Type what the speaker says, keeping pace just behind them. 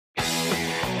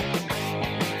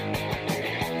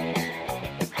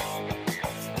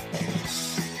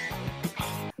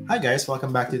Hi guys,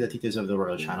 welcome back to the Titas of the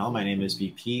World channel. My name is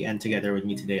VP, and together with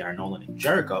me today are Nolan and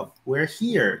Jericho. We're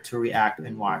here to react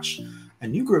and watch a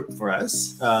new group for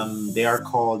us. They are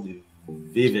called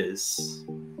Viviz.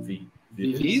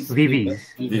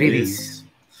 Viviz.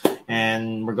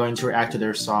 And we're going to react to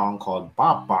their song called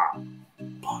Bop Bop.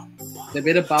 They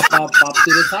made a bop bop bop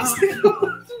to the top.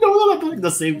 No, I'm at the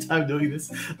same time doing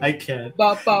this. I can't.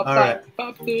 Bop bop All bop right.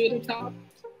 bop to the top.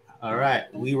 All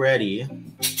right, we ready?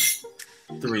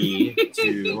 3,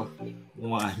 2,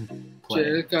 1, play.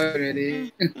 Jericho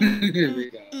ready. Here we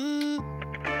go.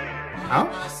 Huh?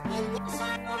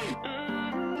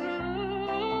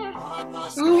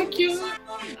 Oh, cute.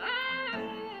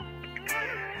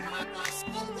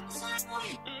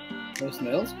 Those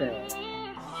nails, girl.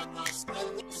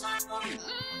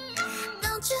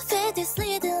 Don't you feel this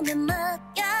rhythm에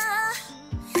막혀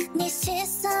네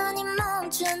시선이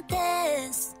멈춘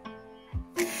this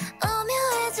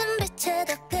오묘해진 빛에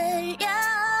더 끌려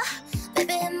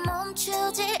Baby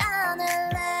멈추지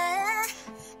않을래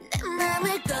내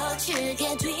맘을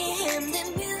거칠게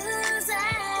뒤흔든 music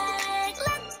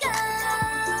Let's go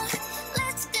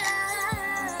Let's go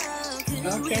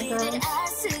Okay, girl.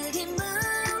 아스리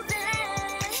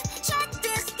moving Check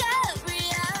this discovery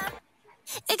out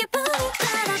이게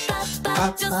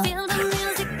뿜빠라빠빠 Just feel the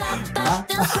music pop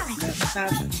That's right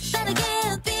Better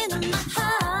give it in my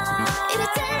heart 이래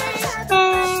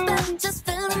Just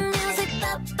feel the music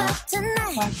pop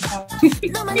tonight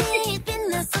너만이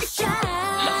빛나서 shine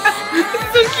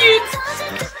So cute.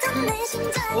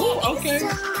 Oh, okay.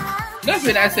 That's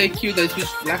when I say cute that you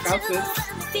black outfit.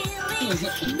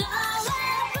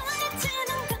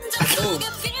 Oh.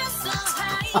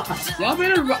 Y'all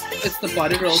better it's the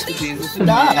body roll to Jesus.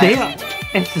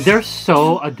 They're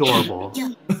so adorable.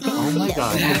 Oh my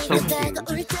god, they're so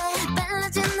cute.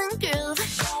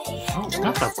 Oh,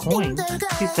 not the coins.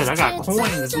 She said, I got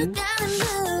coins, dude.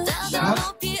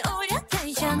 Not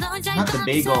the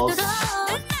bagels.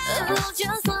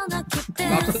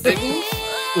 Lobster bagel?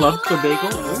 Lobster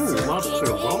bagel? Ooh,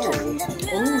 lobster roll.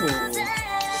 Oh.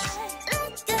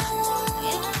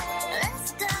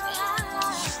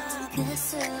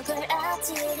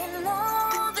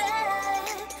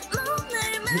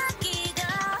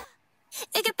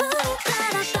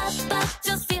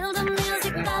 Just feel the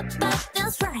music pop,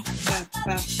 that's right.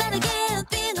 Better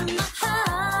get in my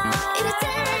heart.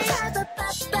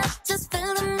 Just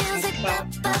feel the music pop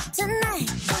tonight.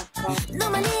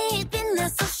 너만이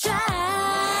빛나서 shine.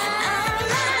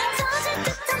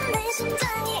 내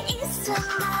심장에 있어.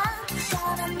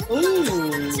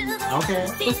 Ooh. Okay.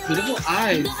 Those beautiful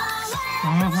eyes.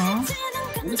 Mm-hmm.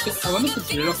 I want to put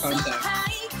zero contact.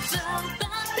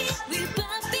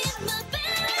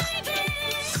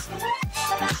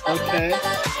 Okay.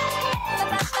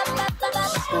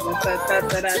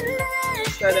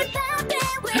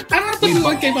 I have to do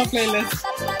one K-pop playlist.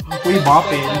 We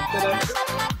bopping.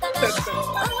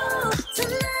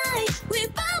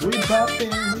 We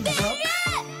bopping.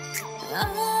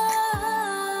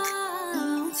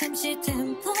 잠시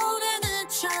템포를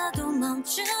늦춰도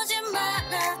멈추지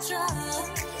말아줘.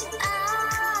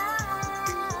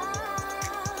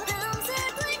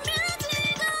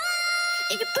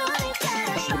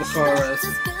 The chorus.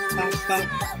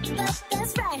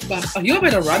 Oh, you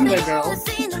better runway, girl.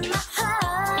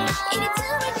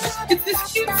 It's this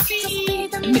cute scene.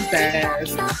 The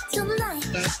best.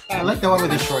 I like the one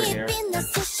with the short hair. The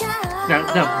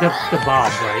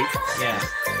bob, right? Yeah.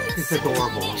 It's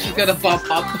adorable. She's got a bob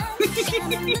up.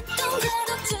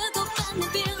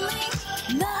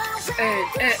 Hey,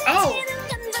 oh!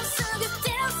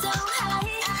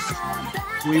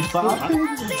 We bopping.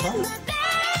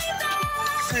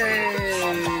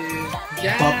 Hey!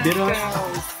 Yes, Bob it up.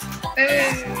 girls.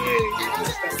 Hey!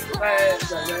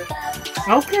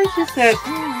 Okay, she said.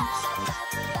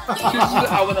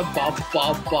 I want to bob.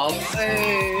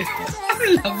 Hey! I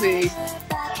love it.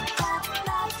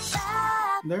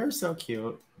 They're so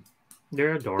cute.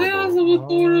 They're adorable. They're so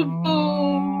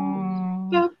adorable.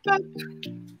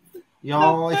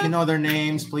 Y'all, if you know their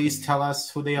names, please tell us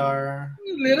who they are.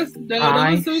 Let us know.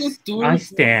 That was so adorable. I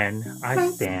stand.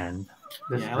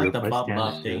 This Yeah, I like the group, bop stand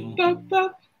bop too. thing.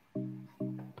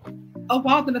 Oh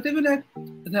wow, they're not even at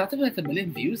a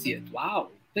million views yet. Wow,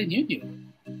 they knew you.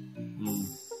 Mm.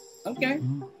 Okay.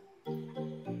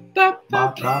 Bop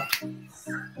bop.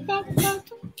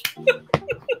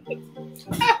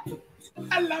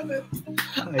 I love it.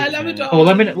 I love it all. Oh,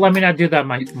 let me not do that.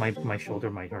 My shoulder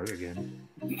might hurt again.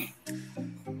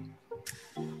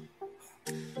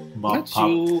 Bop Not pop.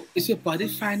 you. Is your body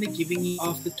finally giving you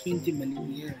after 20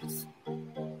 million years?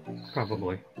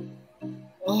 Probably.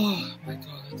 Oh my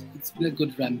god, it's been a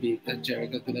good run, beat. That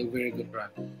Jericho has been a very good run.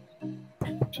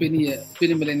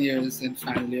 20 million years and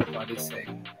finally a body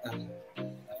saying, I've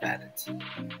had it.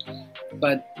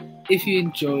 But if you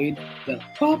enjoyed the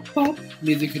pop pop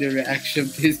music video reaction,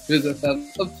 please give us a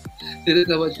thumbs up. Let us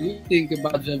know what you think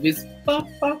about Viviz pop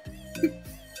pop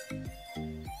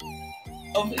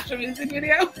official music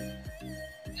video.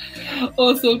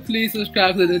 Also, please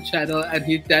subscribe to the channel and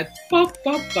hit that pop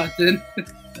pop button.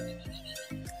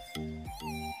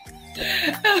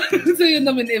 So you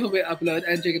know whenever we upload,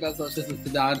 and check it out socials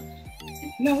listed down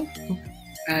below.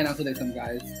 And until next time,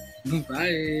 guys.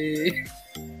 Bye.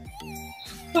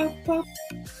 Pop, pop.